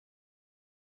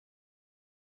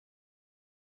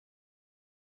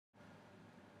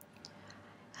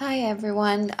Hi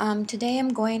everyone. Today I'm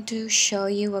going to show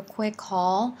you a quick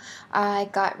haul. I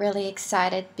got really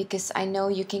excited because I know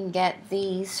you can get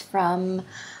these from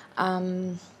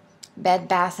Bed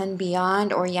Bath and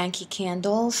Beyond or Yankee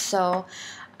Candle. So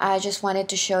I just wanted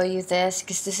to show you this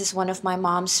because this is one of my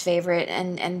mom's favorite,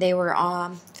 and they were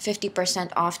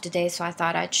 50% off today, so I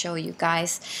thought I'd show you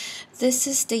guys. This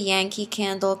is the Yankee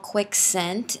Candle Quick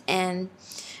Scent, and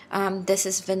this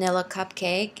is vanilla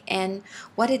cupcake, and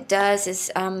what it does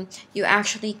is you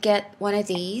actually get one of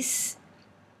these,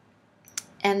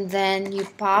 and then you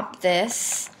pop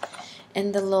this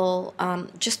in the little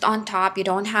just on top. You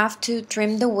don't have to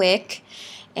trim the wick,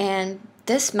 and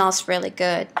this smells really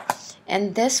good,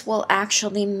 and this will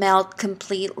actually melt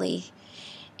completely,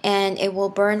 and it will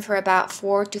burn for about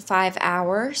 4 to 5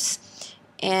 hours,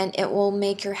 and it will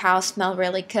make your house smell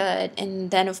really good. And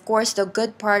then of course the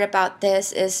good part about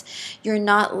this is you're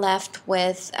not left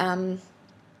with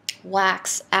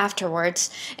wax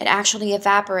afterwards. It actually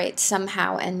evaporates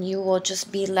somehow, and you will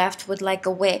just be left with like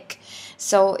a wick.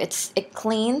 So it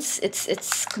cleans,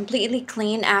 it's completely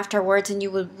clean afterwards, and you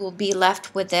will be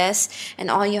left with this, and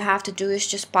all you have to do is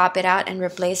just pop it out and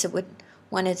replace it with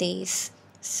one of these.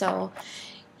 So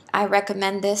I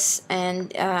recommend this,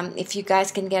 and if you guys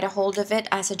can get a hold of it,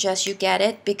 I suggest you get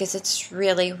it because it's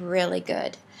really, really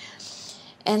good.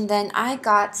 And then I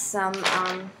got some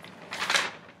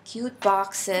cute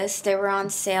boxes. They were on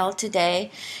sale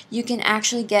today. You can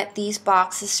actually get these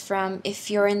boxes from, if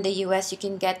you're in the US, you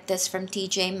can get this from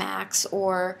TJ Maxx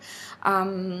or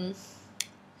I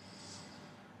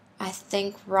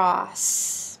think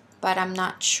Ross. But I'm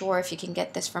not sure if you can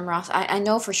get this from Ross. I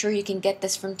know for sure you can get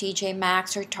this from TJ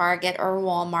Maxx or Target or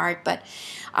Walmart, but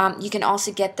you can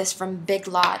also get this from Big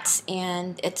Lots,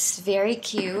 and it's very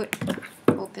cute.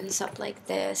 Opens up like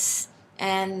this,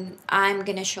 and I'm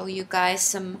gonna show you guys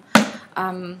some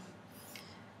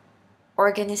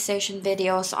organization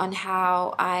videos on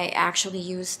how I actually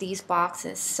use these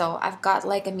boxes. So I've got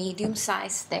like a medium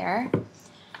size there,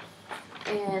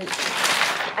 and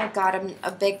I got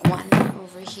a big one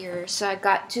over here. So I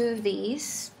got two of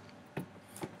these,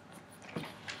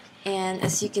 and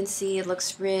as you can see, it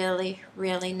looks really,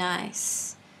 really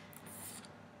nice.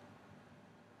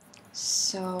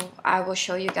 So I will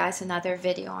show you guys another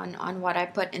video on what I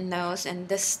put in those, and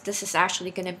this is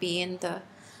actually going to be in the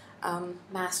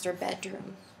master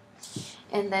bedroom.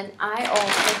 And then I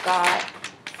also got,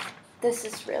 this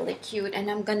is really cute, and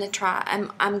I'm going to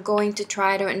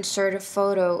try to insert a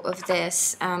photo of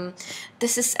this.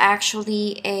 This is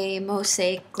actually a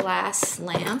mosaic glass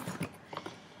lamp,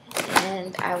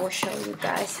 and I will show you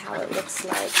guys how it looks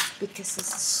like because this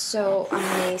is so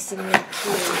amazingly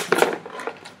cute.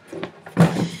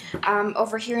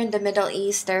 Over here in the Middle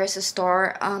East, there's a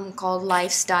store called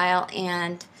Lifestyle,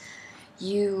 and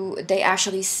they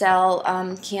actually sell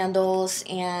candles,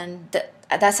 and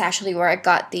that's actually where I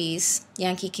got these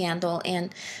Yankee Candle,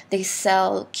 and they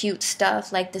sell cute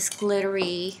stuff like this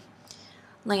glittery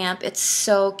lamp. It's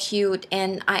so cute,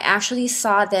 and I actually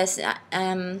saw this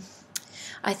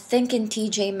I think in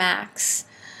TJ Maxx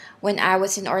when I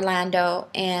was in Orlando,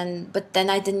 but then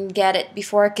I didn't get it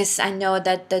before because I know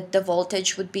that the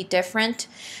voltage would be different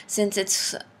since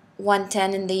it's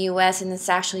 110 in the US and it's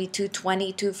actually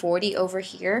 220, 240 over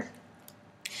here.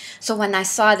 So when I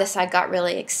saw this, I got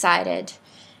really excited,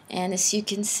 and as you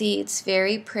can see, it's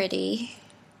very pretty.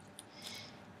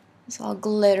 It's all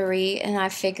glittery, and I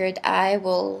figured I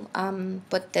will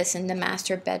put this in the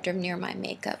master bedroom near my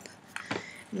makeup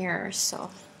mirror.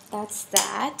 So that's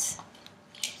that.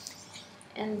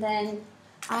 And then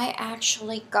I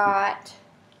actually got,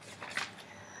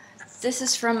 this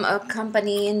is from a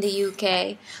company in the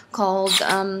UK called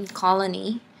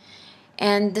Colony,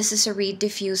 and this is a reed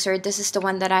diffuser. This is the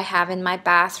one that I have in my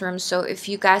bathroom, so if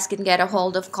you guys can get a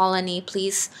hold of Colony,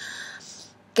 please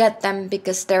get them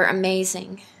because they're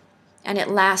amazing and it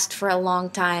lasts for a long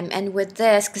time. And with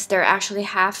this, because they're actually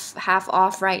half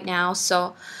off right now,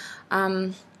 so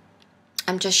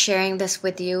I'm just sharing this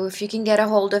with you. If you can get a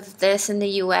hold of this in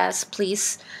the US,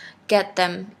 please get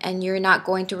them, and you're not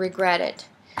going to regret it.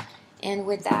 And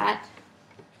with that,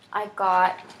 I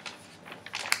got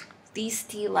these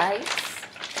tea lights,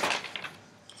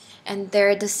 and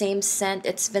they're the same scent.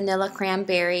 It's vanilla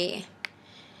cranberry,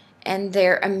 and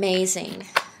they're amazing.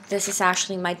 This is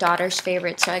actually my daughter's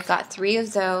favorite, so I got 3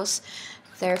 of those.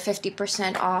 They're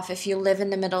 50% off. If you live in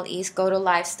the Middle East, go to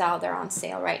Lifestyle. They're on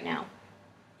sale right now.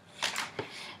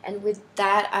 And with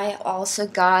that, I also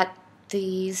got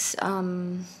these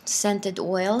scented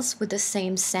oils with the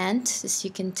same scent. As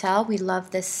you can tell, we love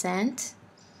this scent.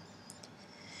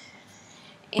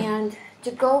 And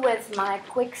to go with my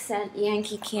quick scent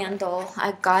Yankee Candle,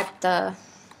 I got the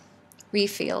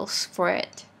refills for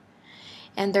it.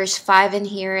 And there's 5 in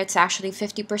here. It's actually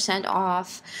 50%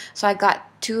 off. So I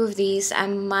got 2 of these. I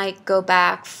might go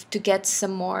back to get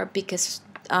some more because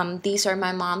these are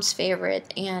my mom's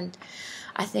favorite, and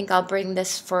I think I'll bring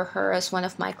this for her as one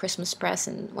of my Christmas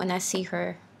presents when I see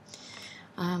her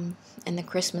in the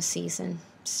Christmas season.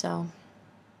 So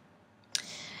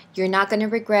you're not going to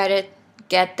regret it.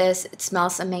 Get this. It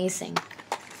smells amazing.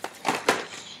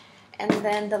 And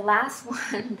then the last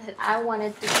one that I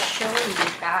wanted to show you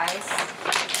guys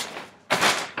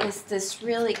is this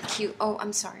really cute, oh,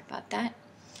 I'm sorry about that.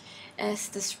 It's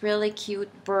this really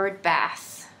cute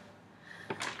Birdbath.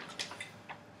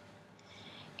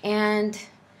 And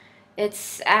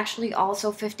it's actually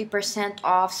also 50%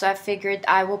 off, so I figured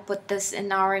I will put this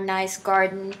in our nice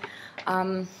garden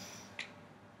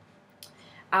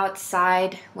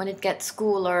outside when it gets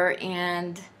cooler.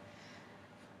 And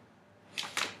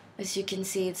as you can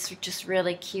see, it's just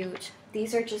really cute.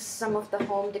 These are just some of the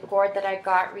home decor that I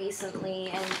got recently,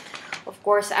 and of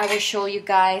course I will show you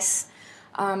guys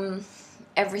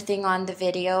everything on the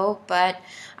video, but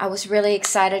I was really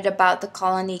excited about the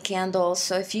colony candles.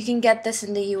 So if you can get this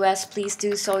in the US, please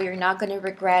do so. You're not going to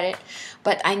regret it.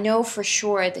 But I know for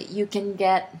sure that you can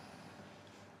get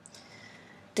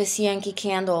this Yankee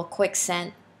Candle quick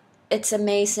scent. It's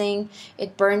amazing.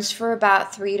 It burns for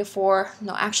about 3 to 4,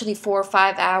 no, actually 4 or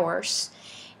 5 hours.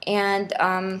 And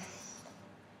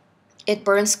it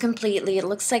burns completely. It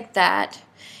looks like that.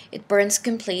 It burns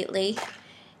completely.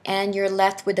 And you're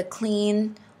left with a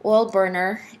clean oil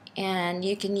burner. And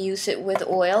you can use it with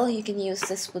oil. You can use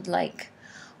this with like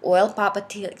oil, pop a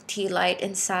tea light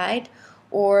inside,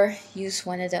 or use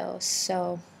one of those.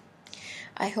 So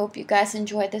I hope you guys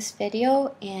enjoyed this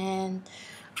video, and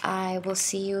I will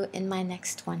see you in my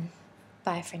next one.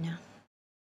 Bye for now.